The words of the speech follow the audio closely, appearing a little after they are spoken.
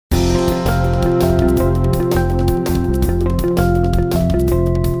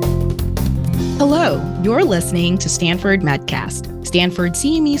You're listening to Stanford Medcast, Stanford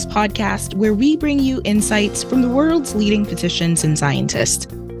CME's podcast, where we bring you insights from the world's leading physicians and scientists.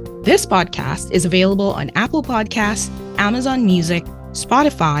 This podcast is available on Apple Podcasts, Amazon Music,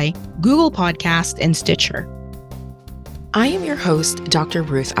 Spotify, Google Podcasts, and Stitcher. I am your host, Dr.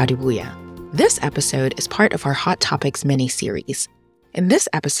 Ruth Adubuya. This episode is part of our Hot Topics mini-series. In this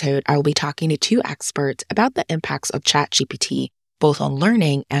episode, I will be talking to two experts about the impacts of ChatGPT, both on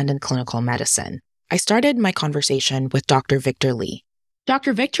learning and in clinical medicine. I started my conversation with Dr. Victor Lee.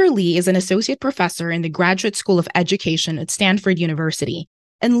 Dr. Victor Lee is an associate professor in the Graduate School of Education at Stanford University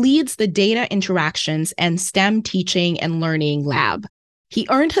and leads the Data Interactions and STEM Teaching and Learning Lab. He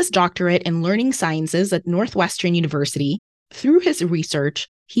earned his doctorate in learning sciences at Northwestern University. Through his research,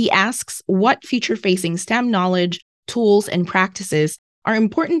 he asks what future-facing STEM knowledge, tools, and practices are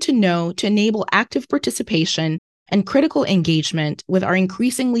important to know to enable active participation and critical engagement with our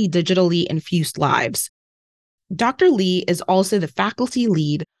increasingly digitally infused lives. Dr. Lee is also the faculty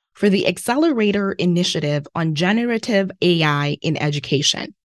lead for the Accelerator Initiative on Generative AI in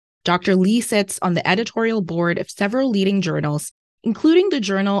Education. Dr. Lee sits on the editorial board of several leading journals, including the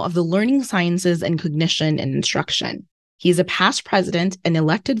Journal of the Learning Sciences and Cognition and Instruction. He is a past president and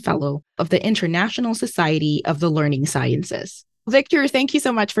elected fellow of the International Society of the Learning Sciences. Victor, thank you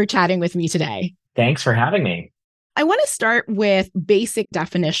so much for chatting with me today. Thanks for having me. I want to start with basic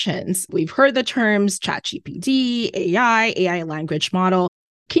definitions. We've heard the terms ChatGPT, AI language model.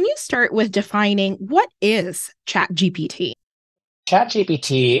 Can you start with defining what is ChatGPT?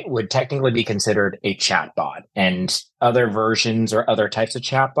 ChatGPT would technically be considered a chatbot, and other versions or other types of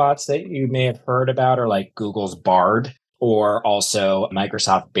chatbots that you may have heard about are like Google's Bard or also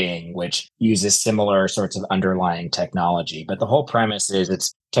Microsoft Bing, which uses similar sorts of underlying technology. But the whole premise is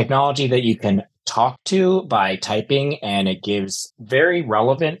it's technology that you can talk to by typing, and it gives very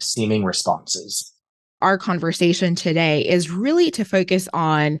relevant seeming responses. Our conversation today is really to focus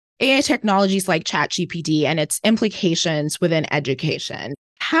on AI technologies like ChatGPT and its implications within education.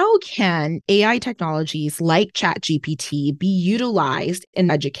 How can AI technologies like ChatGPT be utilized in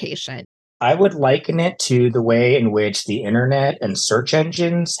education? I would liken it to the way in which the internet and search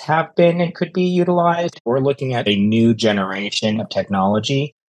engines have been and could be utilized. We're looking at a new generation of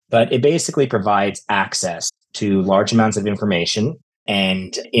technology, but it basically provides access to large amounts of information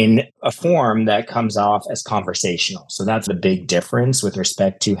and in a form that comes off as conversational. So that's the big difference with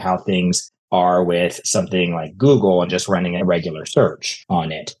respect to how things are with something like Google and just running a regular search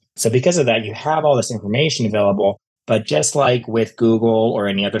on it. So because of that, you have all this information available. But just like with Google or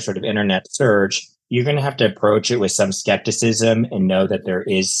any other sort of internet search, you're going to have to approach it with some skepticism and know that there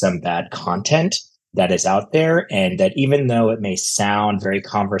is some bad content that is out there. And that even though it may sound very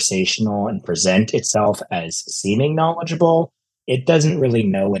conversational and present itself as seeming knowledgeable, it doesn't really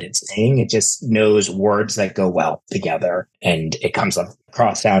know what it's saying. It just knows words that go well together. And it comes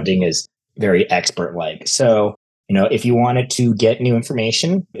across sounding as very expert-like. So if you wanted to get new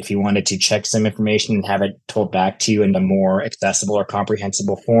information, if you wanted to check some information and have it told back to you in a more accessible or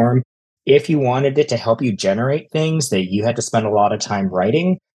comprehensible form, if you wanted it to help you generate things that you had to spend a lot of time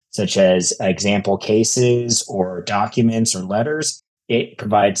writing, such as example cases or documents or letters, it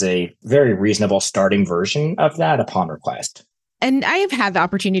provides a very reasonable starting version of that upon request. And I have had the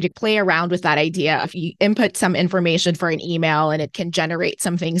opportunity to play around with that idea. If you input some information for an email and it can generate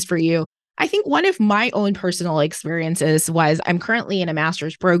some things for you. I think one of my own personal experiences was I'm currently in a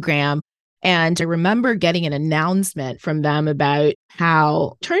master's program, and I remember getting an announcement from them about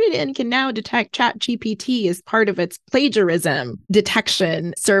how Turnitin can now detect ChatGPT as part of its plagiarism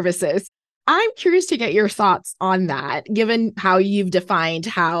detection services. I'm curious to get your thoughts on that, given how you've defined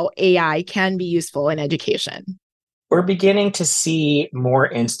how AI can be useful in education. We're beginning to see more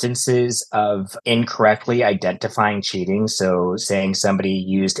instances of incorrectly identifying cheating. So saying somebody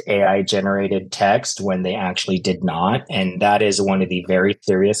used AI-generated text when they actually did not. And that is one of the very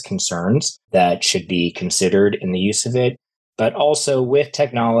serious concerns that should be considered in the use of it. But also with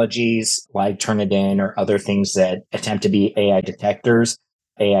technologies like Turnitin or other things that attempt to be AI detectors,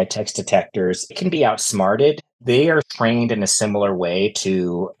 AI text detectors, it can be outsmarted. They are trained in a similar way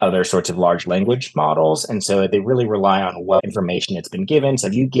to other sorts of large language models. And so they really rely on what information it's been given. So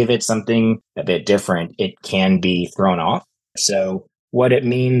if you give it something a bit different, it can be thrown off. So what it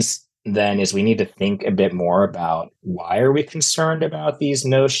means then is we need to think a bit more about why are we concerned about these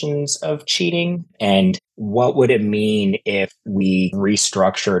notions of cheating, and what would it mean if we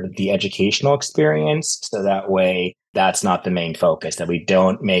restructured the educational experience so that way that's not the main focus, that we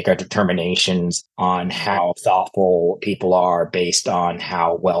don't make our determinations on how thoughtful people are based on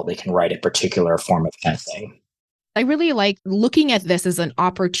how well they can write a particular form of essay. I really like looking at this as an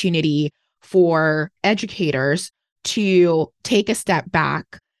opportunity for educators to take a step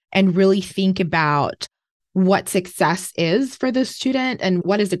back and really think about what success is for the student and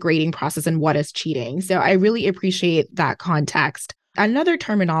what is the grading process and what is cheating. So I really appreciate that context. Another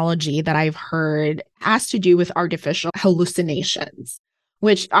terminology that I've heard has to do with artificial hallucinations,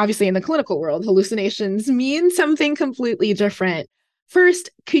 which obviously in the clinical world, hallucinations mean something completely different. First,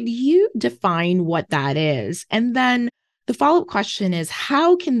 could you define what that is? And then the follow-up question is,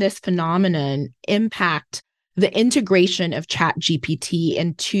 how can this phenomenon impact the integration of ChatGPT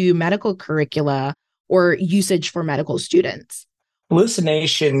into medical curricula or usage for medical students?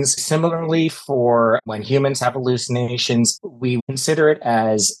 Hallucinations, similarly, for when humans have hallucinations, we consider it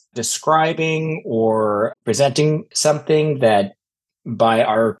as describing or presenting something that by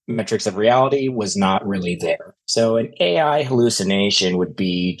our metrics of reality was not really there. So an AI hallucination would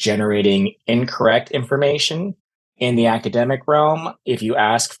be generating incorrect information. In the academic realm, if you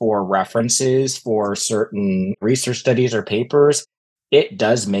ask for references for certain research studies or papers, it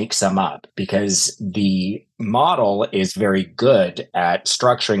does make some up because the model is very good at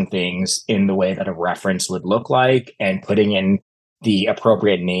structuring things in the way that a reference would look like and putting in the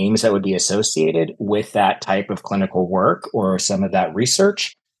appropriate names that would be associated with that type of clinical work or some of that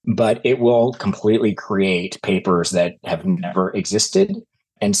research. But it will completely create papers that have never existed.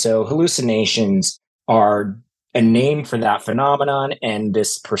 And so hallucinations are a name for that phenomenon and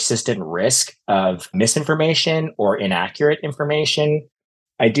this persistent risk of misinformation or inaccurate information.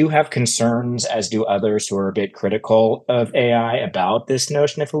 I do have concerns, as do others who are a bit critical of AI, about this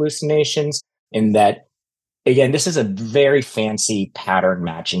notion of hallucinations, in that, again, this is a very fancy pattern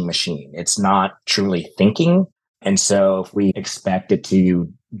matching machine. It's not truly thinking. And so if we expect it to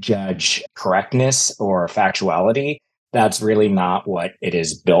judge correctness or factuality, that's really not what it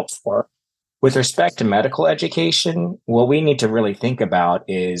is built for. With respect to medical education, what we need to really think about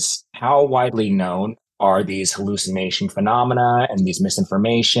is how widely known are these hallucination phenomena and these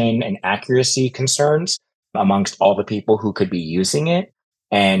misinformation and accuracy concerns amongst all the people who could be using it?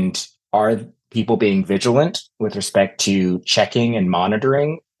 And are people being vigilant with respect to checking and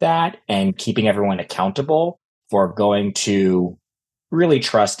monitoring that and keeping everyone accountable for going to really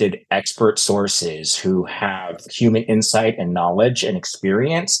trusted expert sources who have human insight and knowledge and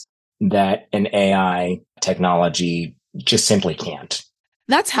experience that an AI technology just simply can't?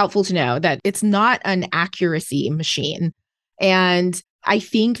 That's helpful to know that it's not an accuracy machine. And I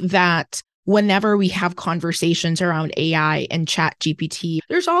think that whenever we have conversations around AI and ChatGPT,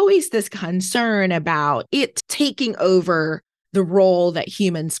 there's always this concern about it taking over the role that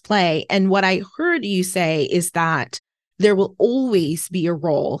humans play. And what I heard you say is that there will always be a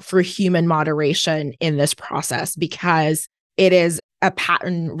role for human moderation in this process because it is a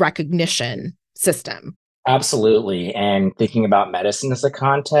pattern recognition system. Absolutely. And thinking about medicine as a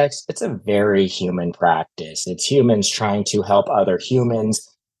context, it's a very human practice. It's humans trying to help other humans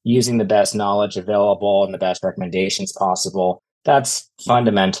using the best knowledge available and the best recommendations possible. That's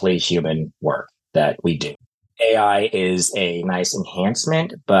fundamentally human work that we do. AI is a nice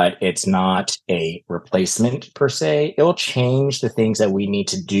enhancement, but it's not a replacement per se. It'll change the things that we need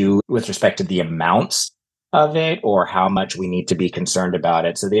to do with respect to the amounts of it or how much we need to be concerned about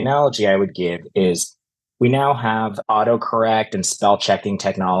it. So the analogy I would give is we now have autocorrect and spell checking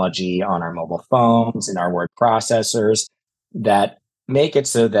technology on our mobile phones and our word processors that make it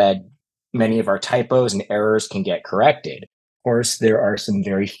so that many of our typos and errors can get corrected. Of course, there are some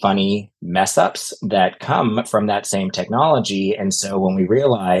very funny mess ups that come from that same technology. And so when we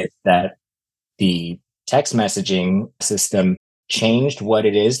realize that the text messaging system changed what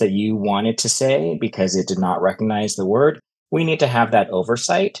it is that you wanted to say because it did not recognize the word, we need to have that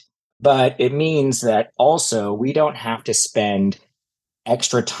oversight. But it means that also we don't have to spend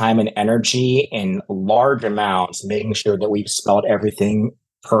extra time and energy in large amounts making sure that we've spelled everything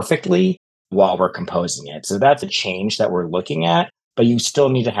perfectly while we're composing it. So that's a change that we're looking at, but you still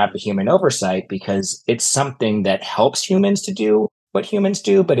need to have the human oversight because it's something that helps humans to do what humans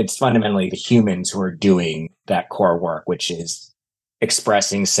do, but it's fundamentally the humans who are doing that core work, which is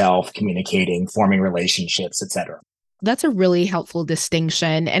expressing self, communicating, forming relationships, etc. That's a really helpful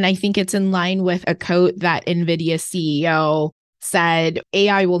distinction. And I think it's in line with a quote that NVIDIA's CEO said,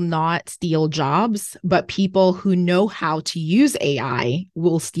 AI will not steal jobs, but people who know how to use AI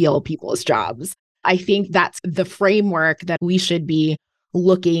will steal people's jobs. I think that's the framework that we should be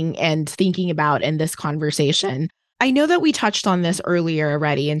looking and thinking about in this conversation. I know that we touched on this earlier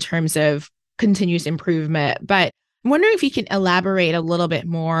already in terms of continuous improvement, but I'm wondering if you can elaborate a little bit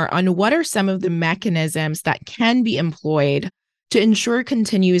more on what are some of the mechanisms that can be employed to ensure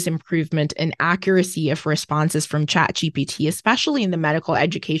continuous improvement in accuracy of responses from ChatGPT, especially in the medical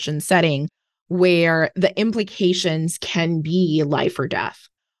education setting, where the implications can be life or death?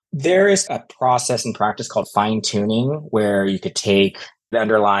 There is a process and practice called fine tuning where you could take the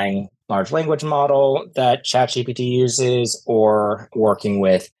underlying large language model that ChatGPT uses or working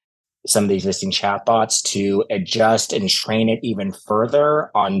with some of the existing chatbots to adjust and train it even further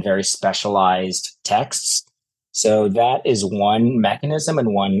on very specialized texts. So that is one mechanism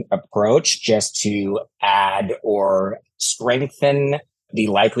and one approach just to add or strengthen the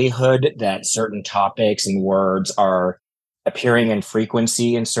likelihood that certain topics and words are appearing in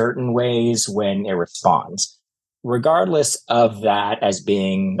frequency in certain ways when it responds. Regardless of that as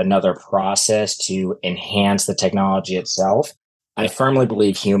being another process to enhance the technology itself, I firmly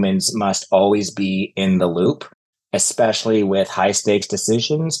believe humans must always be in the loop, especially with high stakes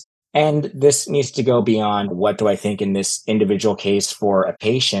decisions. And this needs to go beyond what do I think in this individual case for a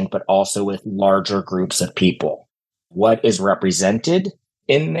patient, but also with larger groups of people. What is represented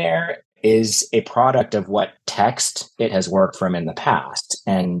in there is a product of what text it has worked from in the past.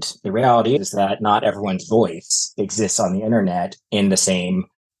 And the reality is that not everyone's voice exists on the internet in the same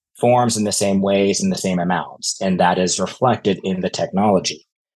forms, in the same ways, in the same amounts. And that is reflected in the technology.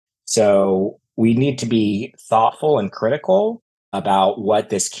 So we need to be thoughtful and critical about what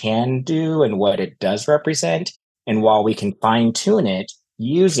this can do and what it does represent. And while we can fine tune it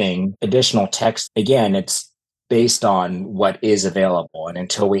using additional text, again, it's based on what is available. And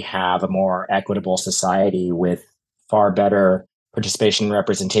until we have a more equitable society with far better participation and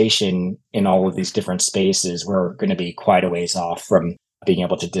representation in all of these different spaces, we're going to be quite a ways off from being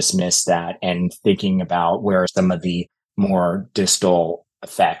able to dismiss that and thinking about where are some of the more distal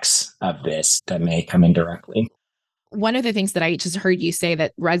effects of this that may come indirectly. One of the things that I just heard you say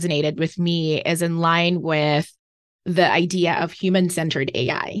that resonated with me is in line with the idea of human-centered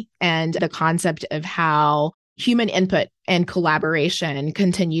AI and the concept of how human input and collaboration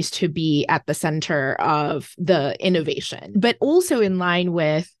continues to be at the center of the innovation, but also in line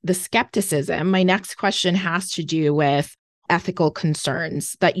with the skepticism. My next question has to do with ethical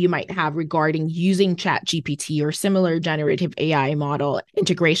concerns that you might have regarding using ChatGPT or similar generative AI model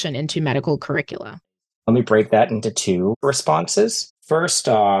integration into medical curricula. Let me break that into two responses. First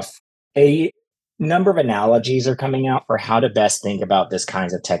off, a number of analogies are coming out for how to best think about this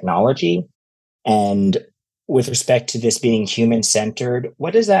kinds of technology. And with respect to this being human-centered,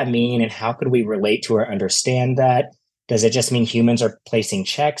 what does that mean and how could we relate to or understand that? Does it just mean humans are placing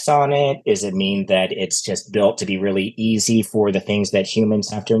checks on it? Does it mean that it's just built to be really easy for the things that humans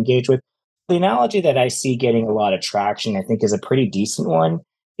have to engage with? The analogy that I see getting a lot of traction, I think is a pretty decent one,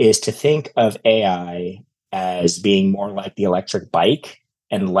 is to think of AI as being more like the electric bike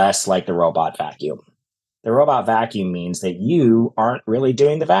and less like the robot vacuum. The robot vacuum means that you aren't really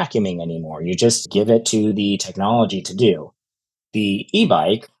doing the vacuuming anymore. You just give it to the technology to do. The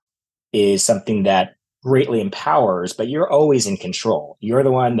e-bike is something that greatly empowers, but you're always in control. You're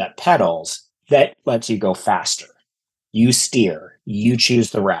the one that pedals, that lets you go faster. You steer, you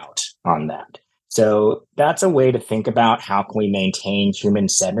choose the route on that. So that's a way to think about how can we maintain human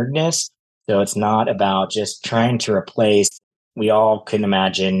centeredness. So it's not about just trying to replace. We all can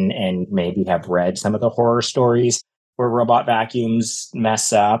imagine and maybe have read some of the horror stories where robot vacuums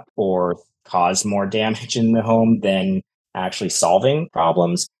mess up or cause more damage in the home than actually solving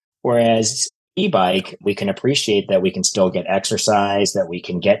problems. Whereas e-bike, we can appreciate that we can still get exercise, that we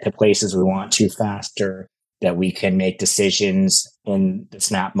can get to places we want to faster, that we can make decisions in the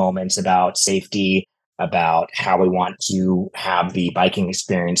snap moments about safety, about how we want to have the biking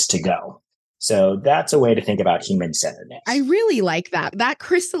experience to go. So that's a way to think about human-centeredness. I really like that. That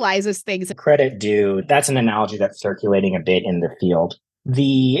crystallizes things. Credit due. That's an analogy that's circulating a bit in the field.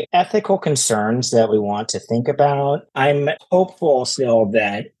 The ethical concerns that we want to think about, I'm hopeful still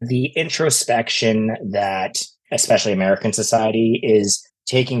that the introspection that especially American society is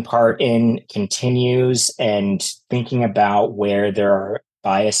taking part in continues, and thinking about where there are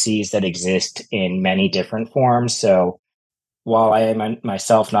biases that exist in many different forms. So while I am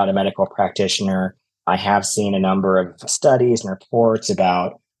myself not a medical practitioner, I have seen a number of studies and reports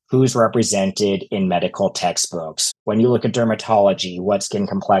about who's represented in medical textbooks. When you look at dermatology, what skin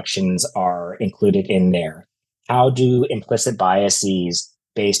complexions are included in there? How do implicit biases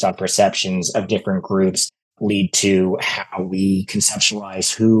based on perceptions of different groups lead to how we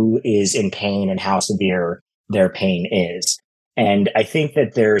conceptualize who is in pain and how severe their pain is? And I think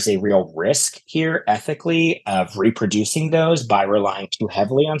that there's a real risk here ethically of reproducing those by relying too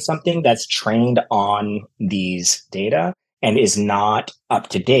heavily on something that's trained on these data and is not up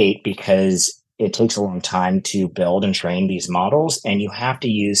to date, because it takes a long time to build and train these models. And you have to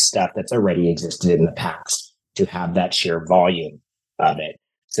use stuff that's already existed in the past to have that sheer volume of it.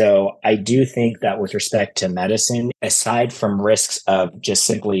 So I do think that with respect to medicine, aside from risks of just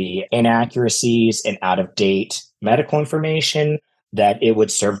simply inaccuracies and out of date medical information, that it would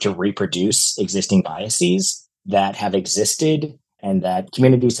serve to reproduce existing biases that have existed and that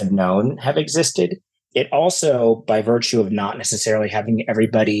communities have known have existed. It also, by virtue of not necessarily having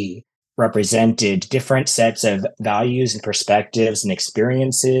everybody represented different sets of values and perspectives and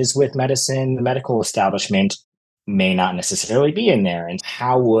experiences with medicine, the medical establishment may not necessarily be in there. And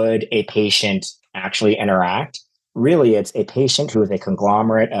how would a patient actually interact? Really, it's a patient who is a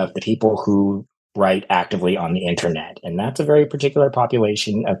conglomerate of the people who write actively on the internet. And that's a very particular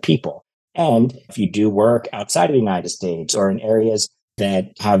population of people. And if you do work outside of the United States or in areas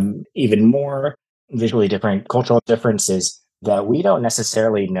that have even more visually different cultural differences that we don't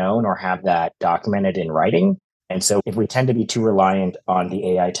necessarily know nor have that documented in writing. And so if we tend to be too reliant on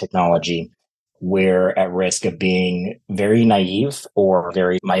the AI technology, we're at risk of being very naive or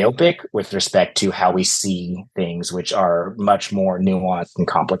very myopic with respect to how we see things, which are much more nuanced and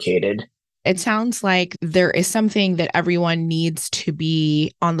complicated. It sounds like there is something that everyone needs to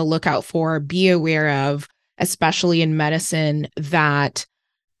be on the lookout for, be aware of, especially in medicine, that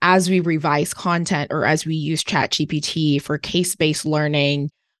as we revise content or as we use ChatGPT for case-based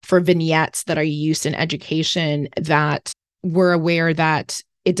learning, for vignettes that are used in education, that we're aware that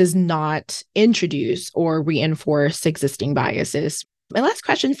it does not introduce or reinforce existing biases. My last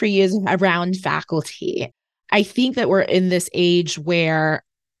question for you is around faculty. I think that we're in this age where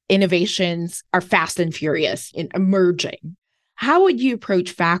innovations are fast and furious and emerging. How would you approach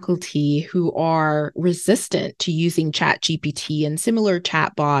faculty who are resistant to using ChatGPT and similar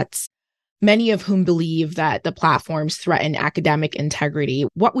chatbots, many of whom believe that the platforms threaten academic integrity?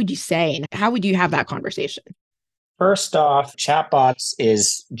 What would you say, and how would you have that conversation? First off, chatbots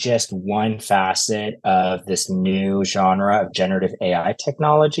is just one facet of this new genre of generative AI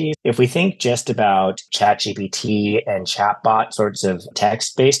technology. If we think just about ChatGPT and chatbot sorts of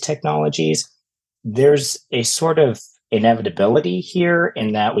text-based technologies, there's a sort of inevitability here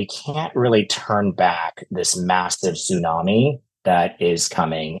in that we can't really turn back this massive tsunami that is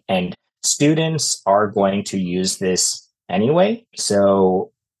coming. And students are going to use this anyway.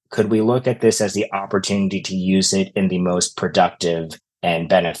 So could we look at this as the opportunity to use it in the most productive and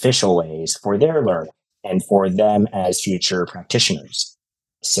beneficial ways for their learning and for them as future practitioners?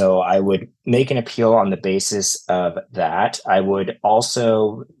 So I would make an appeal on the basis of that. I would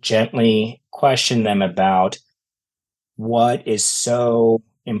also gently question them about what is so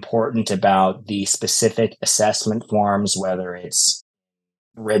important about the specific assessment forms, whether it's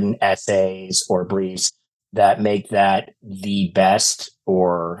written essays or briefs, that make that the best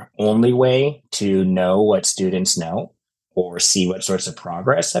or only way to know what students know or see what sorts of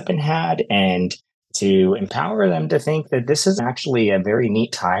progress have been had, and to empower them to think that this is actually a very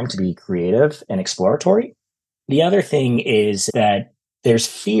neat time to be creative and exploratory. The other thing is that there's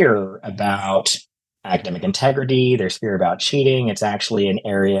fear about academic integrity, there's fear about cheating. It's actually an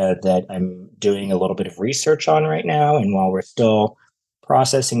area that I'm doing a little bit of research on right now. And while we're still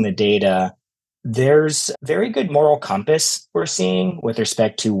processing the data, there's very good moral compass we're seeing with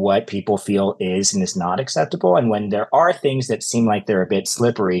respect to what people feel is and is not acceptable. And when there are things that seem like they're a bit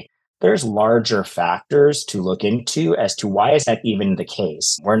slippery, there's larger factors to look into as to why is that even the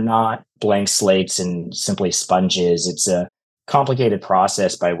case. We're not blank slates and simply sponges. It's a complicated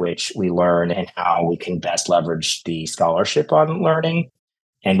process by which we learn and how we can best leverage the scholarship on learning.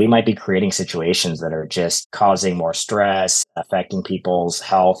 And we might be creating situations that are just causing more stress, affecting people's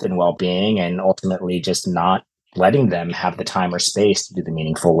health and well-being, and ultimately just not letting them have the time or space to do the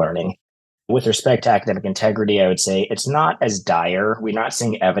meaningful learning. With respect to academic integrity, I would say it's not as dire. We're not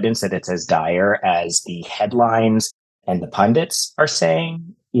seeing evidence that it's as dire as the headlines and the pundits are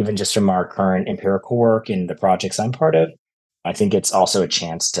saying, even just from our current empirical work in the projects I'm part of. I think it's also a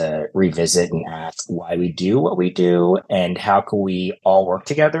chance to revisit and ask why we do what we do and how can we all work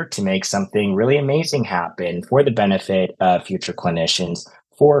together to make something really amazing happen for the benefit of future clinicians,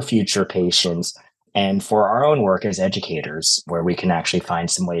 for future patients, and for our own work as educators, where we can actually find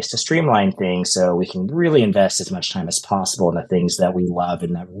some ways to streamline things so we can really invest as much time as possible in the things that we love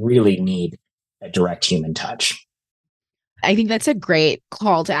and that really need a direct human touch. I think that's a great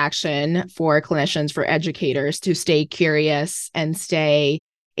call to action for clinicians, for educators to stay curious and stay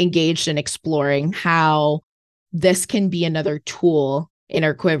engaged in exploring how this can be another tool in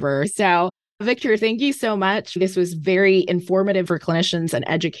our quiver. So, Victor, thank you so much. This was very informative for clinicians and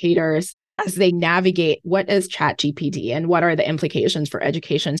educators as they navigate what is ChatGPT and what are the implications for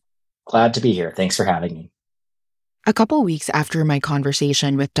education. Glad to be here. Thanks for having me. A couple weeks after my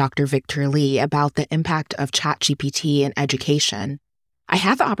conversation with Dr. Victor Lee about the impact of ChatGPT in education, I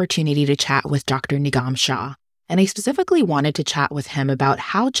had the opportunity to chat with Dr. Nigam Shah, and I specifically wanted to chat with him about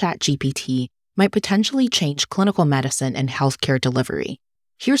how ChatGPT might potentially change clinical medicine and healthcare delivery.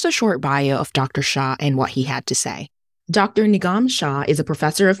 Here's a short bio of Dr. Shah and what he had to say. Dr. Nigam Shah is a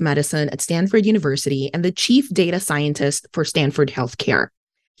professor of medicine at Stanford University and the chief data scientist for Stanford Healthcare.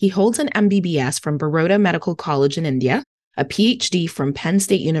 He holds an MBBS from Baroda Medical College in India, a PhD from Penn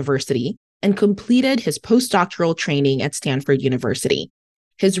State University, and completed his postdoctoral training at Stanford University.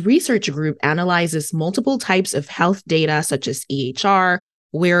 His research group analyzes multiple types of health data such as EHR,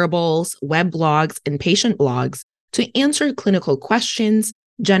 wearables, web blogs, and patient blogs to answer clinical questions,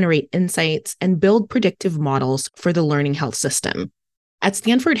 generate insights, and build predictive models for the learning health system. At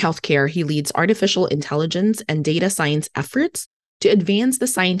Stanford Healthcare, he leads artificial intelligence and data science efforts to advance the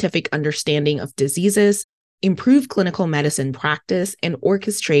scientific understanding of diseases, improve clinical medicine practice, and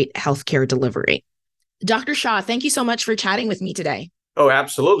orchestrate healthcare delivery. Dr. Shah, thank you so much for chatting with me today. Oh,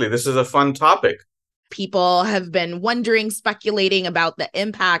 absolutely. This is a fun topic. People have been wondering, speculating about the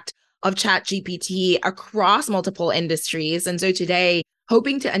impact of ChatGPT across multiple industries. And so today,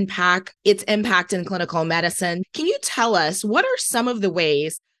 hoping to unpack its impact in clinical medicine. Can you tell us what are some of the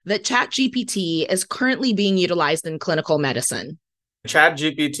ways that ChatGPT is currently being utilized in clinical medicine?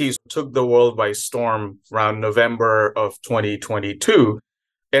 ChatGPT took the world by storm around November of 2022.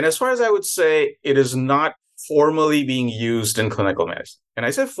 And as far as I would say, it is not formally being used in clinical medicine. And I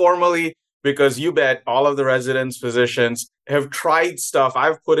say formally because you bet all of the residents, physicians have tried stuff.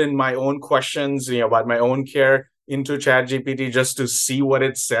 I've put in my own questions, about my own care into ChatGPT just to see what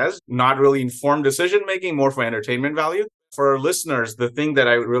it says, not really informed decision-making, more for entertainment value. For our listeners, the thing that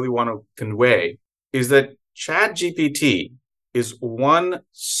I really want to convey is that ChatGPT is one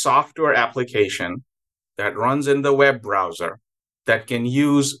software application that runs in the web browser that can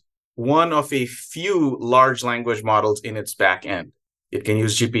use one of a few large language models in its back end. It can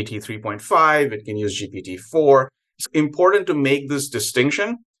use GPT 3.5, it can use GPT 4. It's important to make this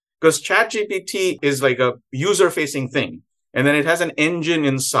distinction because ChatGPT is like a user-facing thing, and then it has an engine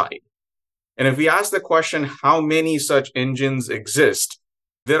inside. And if we ask the question, how many such engines exist,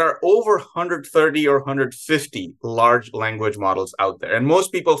 there are over 130 or 150 large language models out there. And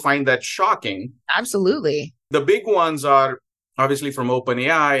most people find that shocking. Absolutely. The big ones are obviously from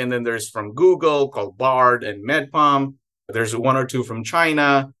OpenAI, and then there's from Google called Bard and MedPalm. There's one or two from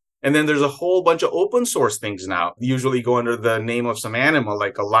China. And then there's a whole bunch of open source things now, usually go under the name of some animal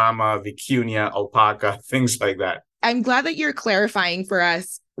like a llama, vicuña, alpaca, things like that. I'm glad that you're clarifying for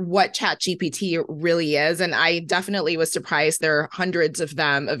us what ChatGPT really is. And I definitely was surprised there are hundreds of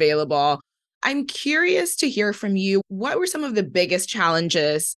them available. I'm curious to hear from you. What were some of the biggest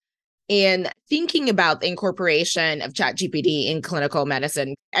challenges in thinking about the incorporation of ChatGPT in clinical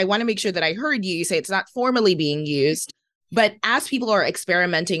medicine? I want to make sure that I heard you say it's not formally being used, but as people are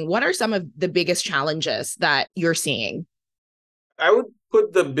experimenting, what are some of the biggest challenges that you're seeing? I would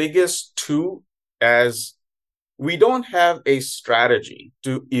put the biggest two as we don't have a strategy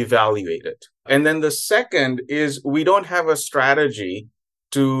to evaluate it. And then the second is we don't have a strategy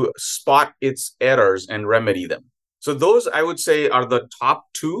to spot its errors and remedy them. So those, I would say, are the top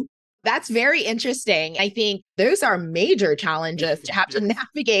two. That's very interesting. I think those are major challenges to have to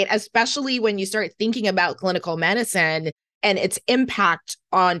navigate, especially when you start thinking about clinical medicine and its impact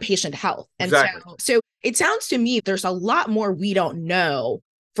on patient health. And Exactly. so it sounds to me there's a lot more we don't know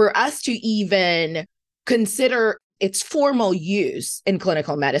for us to even consider its formal use in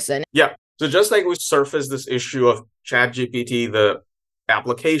clinical medicine. Yeah. So just like we surfaced this issue of ChatGPT, the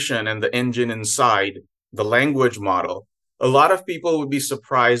application and the engine inside the language model, a lot of people would be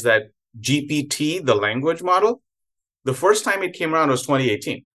surprised that GPT, the language model, the first time it came around was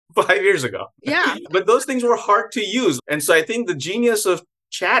 2018, 5 years ago. Yeah. But those things were hard to use. And so I think the genius of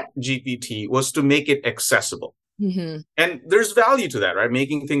ChatGPT was to make it accessible. Mm-hmm. And there's value to that, right?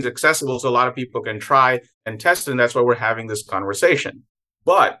 Making things accessible so a lot of people can try and test it. And that's why we're having this conversation.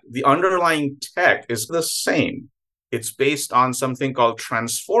 But the underlying tech is the same. It's based on something called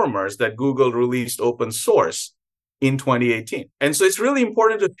transformers that Google released open source in 2018. And so it's really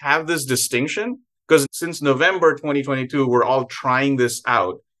important to have this distinction because since November 2022, we're all trying this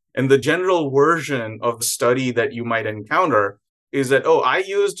out. And the general version of the study that you might encounter is that, I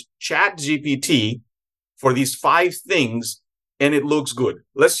used ChatGPT for these 5 things and it looks good.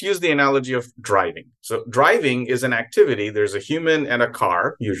 Let's use the analogy of driving. So driving is an activity. There's a human and a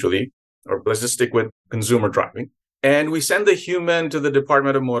car, usually, or let's just stick with consumer driving. And we send the human to the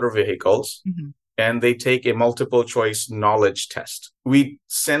Department of Motor Vehicles. Mm-hmm. and they take a multiple choice knowledge test. We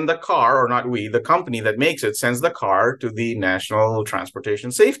send the car, or not we, the company that makes it sends the car to the National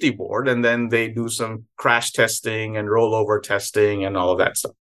Transportation Safety Board, and then they do some crash testing and rollover testing and all of that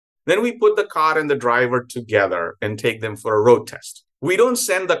stuff. Then we put the car and the driver together and take them for a road test. We don't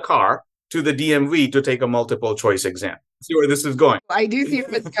send the car to the DMV to take a multiple choice exam. See where this is going? I do see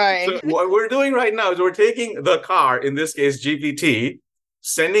where it's going. So what we're doing right now is we're taking the car, in this case GPT,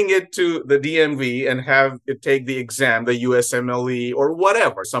 sending it to the DMV and have it take the exam, the USMLE or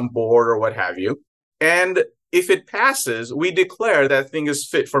whatever, some board or what have you. And if it passes, we declare that thing is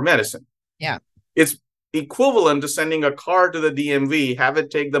fit for medicine. Yeah. It's equivalent to sending a car to the DMV, have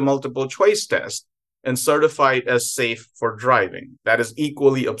it take the multiple choice test, and certify it as safe for driving. That is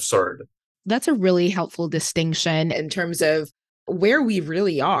equally absurd. That's a really helpful distinction in terms of where we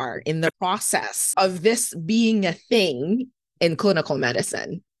really are in the process of this being a thing in clinical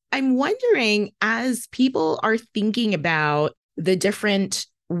medicine. I'm wondering, as people are thinking about the different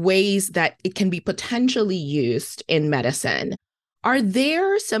ways that it can be potentially used in medicine, are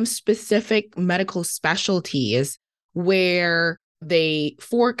there some specific medical specialties where they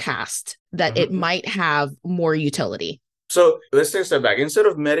forecast that it might have more utility? So let's take a step back. Instead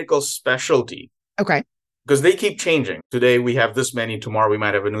of medical specialty, Okay. because they keep changing. Today we have this many, tomorrow we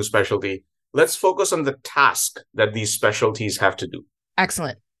might have a new specialty. Let's focus on the task that these specialties have to do.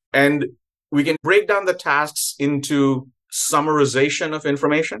 Excellent. And we can break down the tasks into summarization of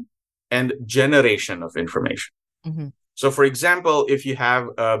information and generation of information. Mm-hmm. So for example, if you have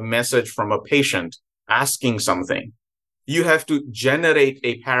a message from a patient asking something, you have to generate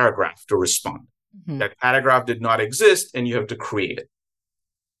a paragraph to respond. Mm-hmm. That paragraph did not exist and you have to create it.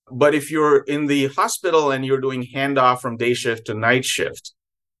 But if you're in the hospital and you're doing handoff from day shift to night shift,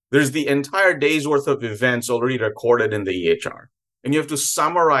 there's the entire day's worth of events already recorded in the EHR, and you have to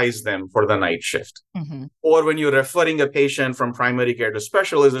summarize them for the night shift. Mm-hmm. Or when you're referring a patient from primary care to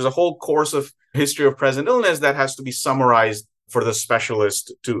specialist, there's a whole course of history of present illness that has to be summarized for the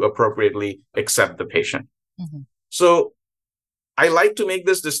specialist to appropriately accept the patient. Mm-hmm. So I like to make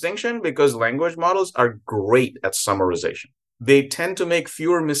this distinction because language models are great at summarization. They tend to make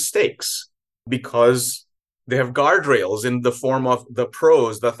fewer mistakes because they have guardrails in the form of the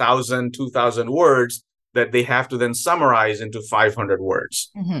prose, the 1,000, 2,000 words that they have to then summarize into 500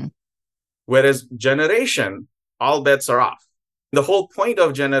 words. Mm-hmm. Whereas generation, all bets are off. The whole point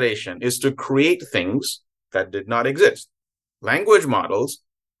of generation is to create things that did not exist. Language models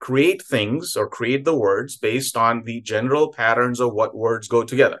create things or create the words based on the general patterns of what words go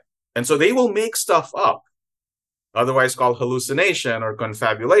together. And so they will make stuff up, otherwise called hallucination or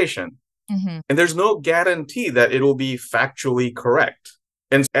confabulation. Mm-hmm. And there's no guarantee that it will be factually correct.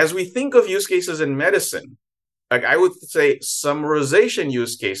 And as we think of use cases in medicine, like I would say summarization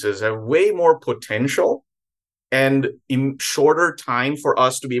use cases have way more potential and in shorter time for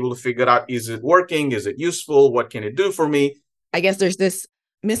us to be able to figure out, is it working? Is it useful? What can it do for me? I guess there's this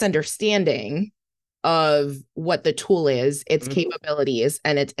misunderstanding of what the tool is, its capabilities,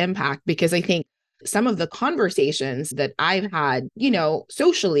 and its impact, because I think some of the conversations that I've had,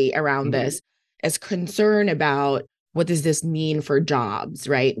 socially around this is concern about what does this mean for jobs,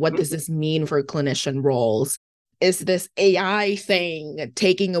 right? What does this mean for clinician roles? Is this AI thing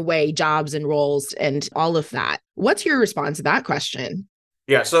taking away jobs and roles and all of that? What's your response to that question?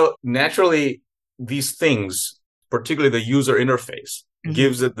 Yeah, so naturally, these things, particularly the user interface,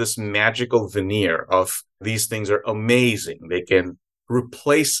 gives it this magical veneer of these things are amazing. They can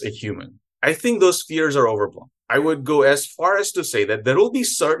replace a human. I think those fears are overblown. I would go as far as to say that there will be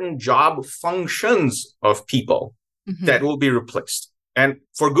certain job functions of people that will be replaced, and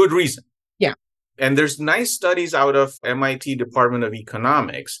for good reason. Yeah. And there's nice studies out of MIT Department of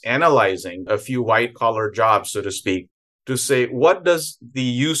Economics analyzing a few white-collar jobs, so to speak, to say, what does the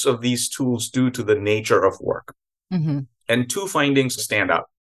use of these tools do to the nature of work? And two findings stand out.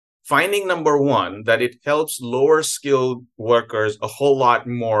 Finding number one, that it helps lower skilled workers a whole lot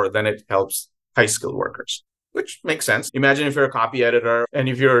more than it helps high skilled workers, which makes sense. Imagine if you're a copy editor and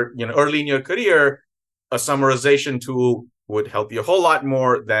if you're early in your career, a summarization tool would help you a whole lot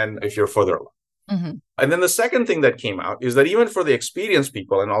more than if you're further along. And then the second thing that came out is that even for the experienced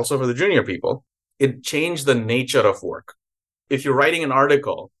people and also for the junior people, it changed the nature of work. If you're writing an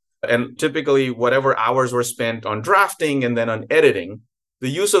article, and typically whatever hours were spent on drafting and then on editing, the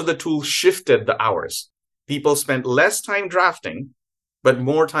use of the tool shifted the hours. People spent less time drafting, but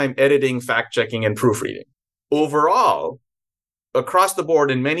more time editing, fact-checking, and proofreading. Overall, across the board,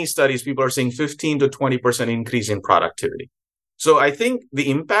 in many studies, people are seeing 15 to 20% increase in productivity. So I think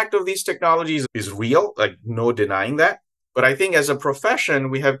the impact of these technologies is real, like no denying that. But I think as a profession,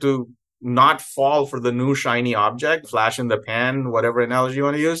 we have to not fall for the new shiny object, flash in the pan, whatever analogy you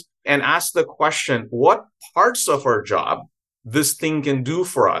want to use, and ask the question, what parts of our job this thing can do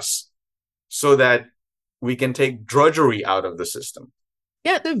for us so that we can take drudgery out of the system?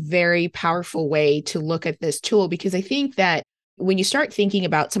 Yeah, it's a very powerful way to look at this tool, because I think that when you start thinking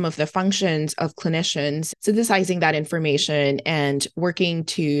about some of the functions of clinicians, synthesizing that information and working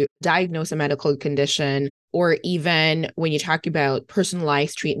to diagnose a medical condition, or even when you talk about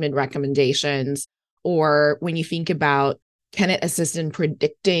personalized treatment recommendations, or when you think about can it assist in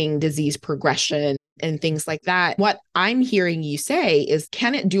predicting disease progression and things like that, what I'm hearing you say is,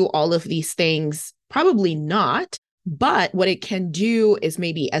 can it do all of these things? Probably not. But what it can do is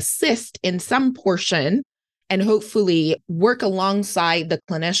maybe assist in some portion and hopefully work alongside the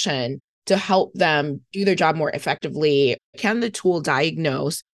clinician to help them do their job more effectively. Can the tool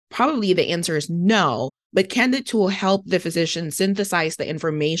diagnose? Probably the answer is no. But can the tool help the physician synthesize the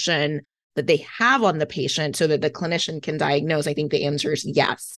information that they have on the patient so that the clinician can diagnose? I think the answer is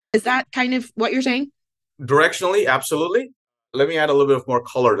yes. Is that kind of what you're saying? Directionally, absolutely. Let me add a little bit of more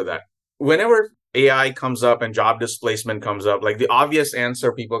color to that. Whenever AI comes up and job displacement comes up, like the obvious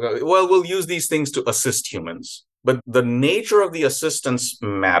answer, people go, well, we'll use these things to assist humans. But the nature of the assistance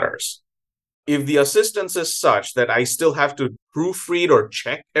matters. If the assistance is such that I still have to proofread or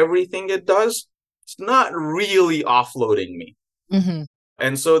check everything it does, it's not really offloading me. Mm-hmm.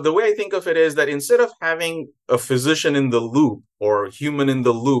 And so the way I think of it is that instead of having a physician in the loop or human in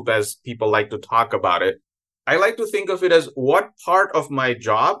the loop, as people like to talk about it, I like to think of it as what part of my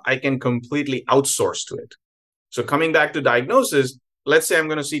job I can completely outsource to it. So coming back to diagnosis, let's say I'm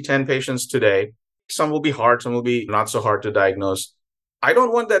going to see 10 patients today. Some will be hard, some will be not so hard to diagnose. I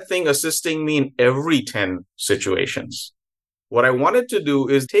don't want that thing assisting me in every 10 situations. What I wanted to do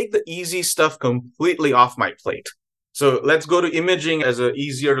is take the easy stuff completely off my plate. So let's go to imaging as an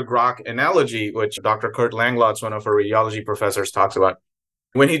easier to grok analogy, which Dr. Kurt Langlotz, one of our radiology professors, talks about.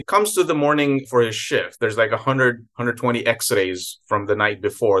 When he comes to the morning for his shift, there's like 100, 120 x-rays from the night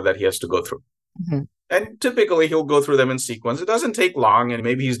before that he has to go through. Mm-hmm. And typically he'll go through them in sequence. It doesn't take long, and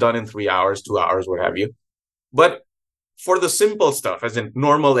maybe he's done in 3 hours, 2 hours, what have you. But for the simple stuff, as in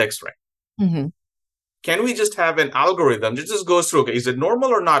normal x-ray, Mm-hmm. can we just have an algorithm that just goes through, okay, is it normal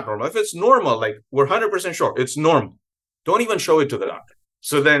or not normal? If it's normal, like we're 100% sure it's normal, don't even show it to the doctor.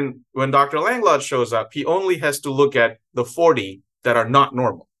 So then when Dr. Langlotz shows up, he only has to look at the 40 that are not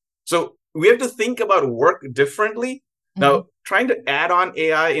normal. So we have to think about work differently. Mm-hmm. Now, trying to add on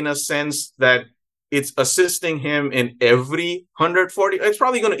AI in a sense that it's assisting him in every 140, it's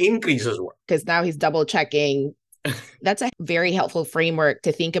probably going to increase his work. Because now he's double checking. That's a very helpful framework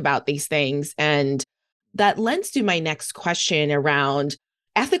to think about these things. And that lends to my next question around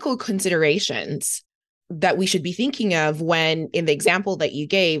ethical considerations that we should be thinking of when, in the example that you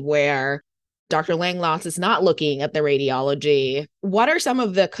gave, where Dr. Langlotz is not looking at the radiology, what are some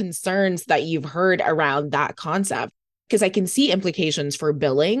of the concerns that you've heard around that concept? Because I can see implications for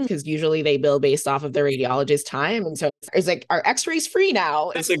billing, because usually they bill based off of the radiologist's time. And so it's like, are x-rays free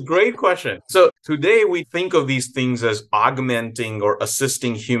now? It's a great question. So today we think of these things as augmenting or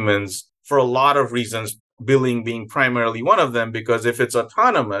assisting humans for a lot of reasons, billing being primarily one of them, because if it's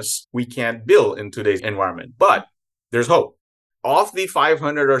autonomous, we can't bill in today's environment. But there's hope. Of the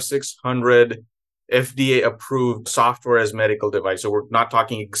 500 or 600 FDA-approved software as medical device, so we're not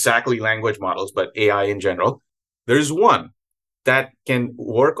talking exactly language models, but AI in general, there's one that can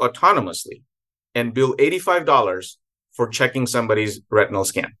work autonomously and bill $85 for checking somebody's retinal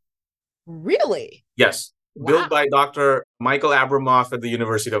scan. Really? Yes. Wow. Billed by Dr. Michael Abramoff at the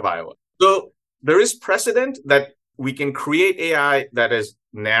University of Iowa. So there is precedent that we can create AI that is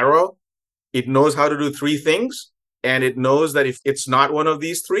narrow. It knows how to do 3 things. And it knows that if it's not one of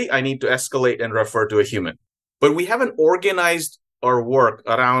these 3, I need to escalate and refer to a human. But we haven't organized our work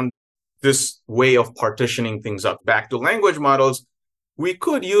around this way of partitioning things up. Back to language models, we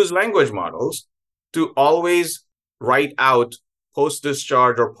could use language models to always write out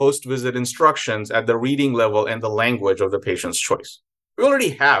post-discharge or post-visit instructions at the reading level and the language of the patient's choice. We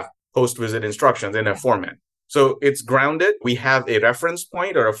already have post-visit instructions in a format. So it's grounded. We have a reference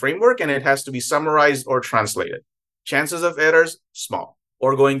point or a framework, and it has to be summarized or translated. Chances of errors, small.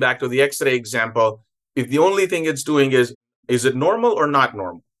 Or going back to the X-ray example, if the only thing it's doing is it normal or not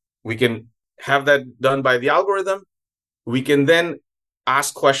normal? We can have that done by the algorithm. We can then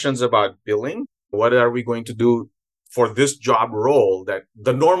ask questions about billing. What are we going to do for this job role that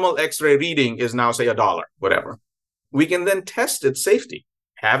the normal X-ray reading is now, say, $1, whatever. We can then test its safety.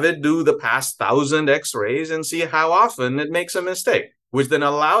 Have it do the past 1,000 X-rays and see how often it makes a mistake, which then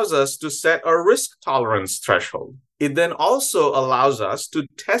allows us to set a risk tolerance threshold. it then also allows us to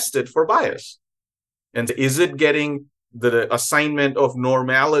test it for bias. And is it getting the assignment of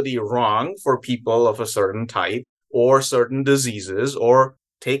normality wrong for people of a certain type or certain diseases or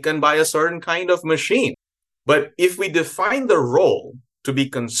taken by a certain kind of machine? But if we define the role to be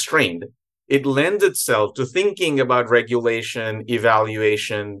constrained, it lends itself to thinking about regulation,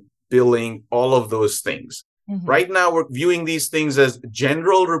 evaluation, billing, all of those things. Mm-hmm. Right now, we're viewing these things as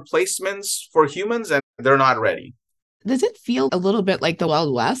general replacements for humans, and they're not ready. Does it feel a little bit like the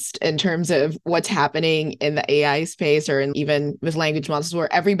Wild West in terms of what's happening in the AI space or even with language models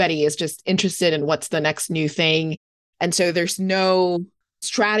where everybody is just interested in what's the next new thing? And so there's no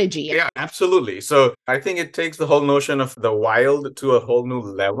strategy. Yeah, absolutely. So I think it takes the whole notion of the wild to a whole new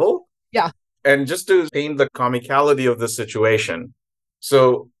level. Yeah. And just to paint the comicality of the situation.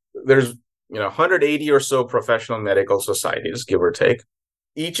 So there's 180 or so professional medical societies, give or take.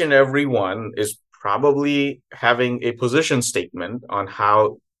 Each and every one is probably having a position statement on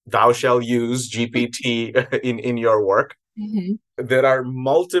how thou shall use GPT in your work. Mm-hmm. There are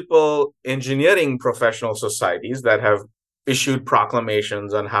multiple engineering professional societies that have issued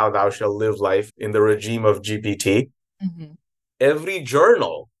proclamations on how thou shall live life in the regime of GPT. Mm-hmm. Every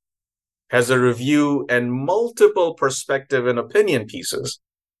journal has a review and multiple perspective and opinion pieces,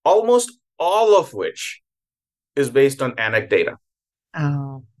 almost all of which is based on anecdata.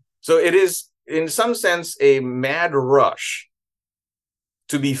 Oh. So it is, in some sense, a mad rush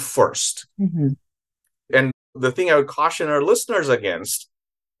to be first. Mm-hmm. And the thing I would caution our listeners against,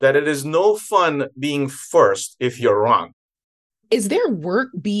 that it is no fun being first if you're wrong. Is there work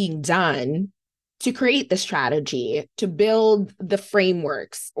being done to create the strategy, to build the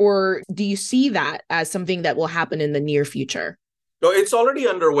frameworks, or do you see that as something that will happen in the near future? No, it's already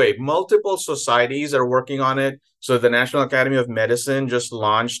underway. Multiple societies are working on it. So the National Academy of Medicine just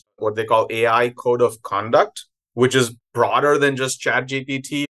launched what they call AI Code of Conduct, which is broader than just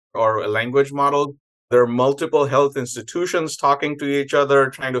ChatGPT or a language model. There are multiple health institutions talking to each other,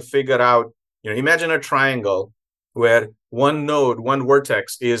 trying to figure out, imagine a triangle where one node, one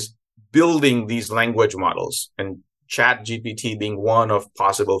vertex is building these language models, and ChatGPT being one of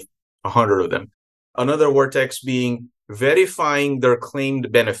possible 100 of them. Another vertex being verifying their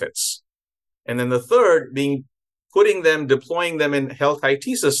claimed benefits. And then the third being deploying them in health IT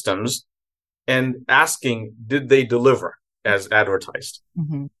systems and asking, did they deliver as advertised?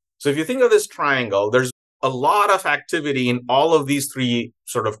 Mm-hmm. So if you think of this triangle, there's a lot of activity in all of these three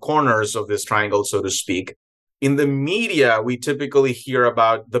sort of corners of this triangle, so to speak. In the media, we typically hear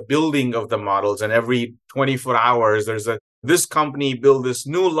about the building of the models, and every 24 hours, there's this company built this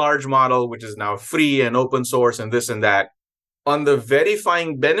new large model, which is now free and open source and this and that. On the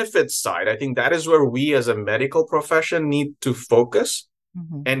verifying benefits side, I think that is where we as a medical profession need to focus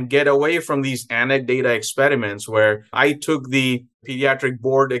and get away from these anecdata experiments where I took the pediatric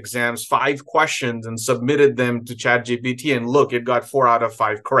board exams, 5 questions, and submitted them to ChatGPT, and look, it got 4 out of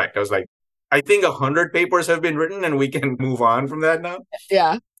 5 correct. I was like, I think 100 papers have been written and we can move on from that now.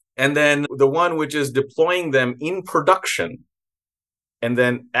 Yeah. And then the one which is deploying them in production and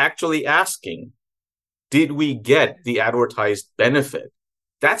then actually asking, did we get the advertised benefit?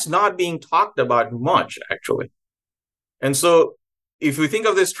 That's not being talked about much, actually. And so if we think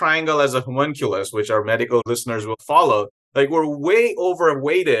of this triangle as a homunculus, which our medical listeners will follow, like we're way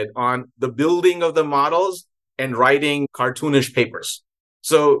overweighted on the building of the models and writing cartoonish papers.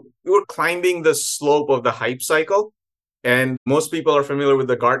 So we're climbing the slope of the hype cycle. And most people are familiar with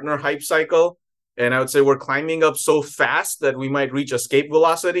the Gartner hype cycle. And I would say we're climbing up so fast that we might reach escape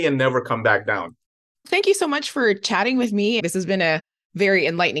velocity and never come back down. Thank you so much for chatting with me. This has been a very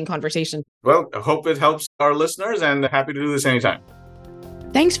enlightening conversation. Well, I hope it helps our listeners, and happy to do this anytime.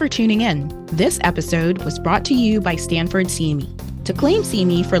 Thanks for tuning in. This episode was brought to you by Stanford CME. To claim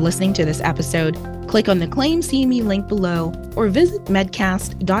CME for listening to this episode, click on the Claim CME link below or visit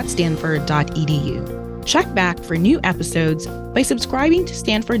medcast.stanford.edu. Check back for new episodes by subscribing to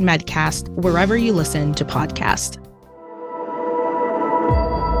Stanford Medcast wherever you listen to podcasts.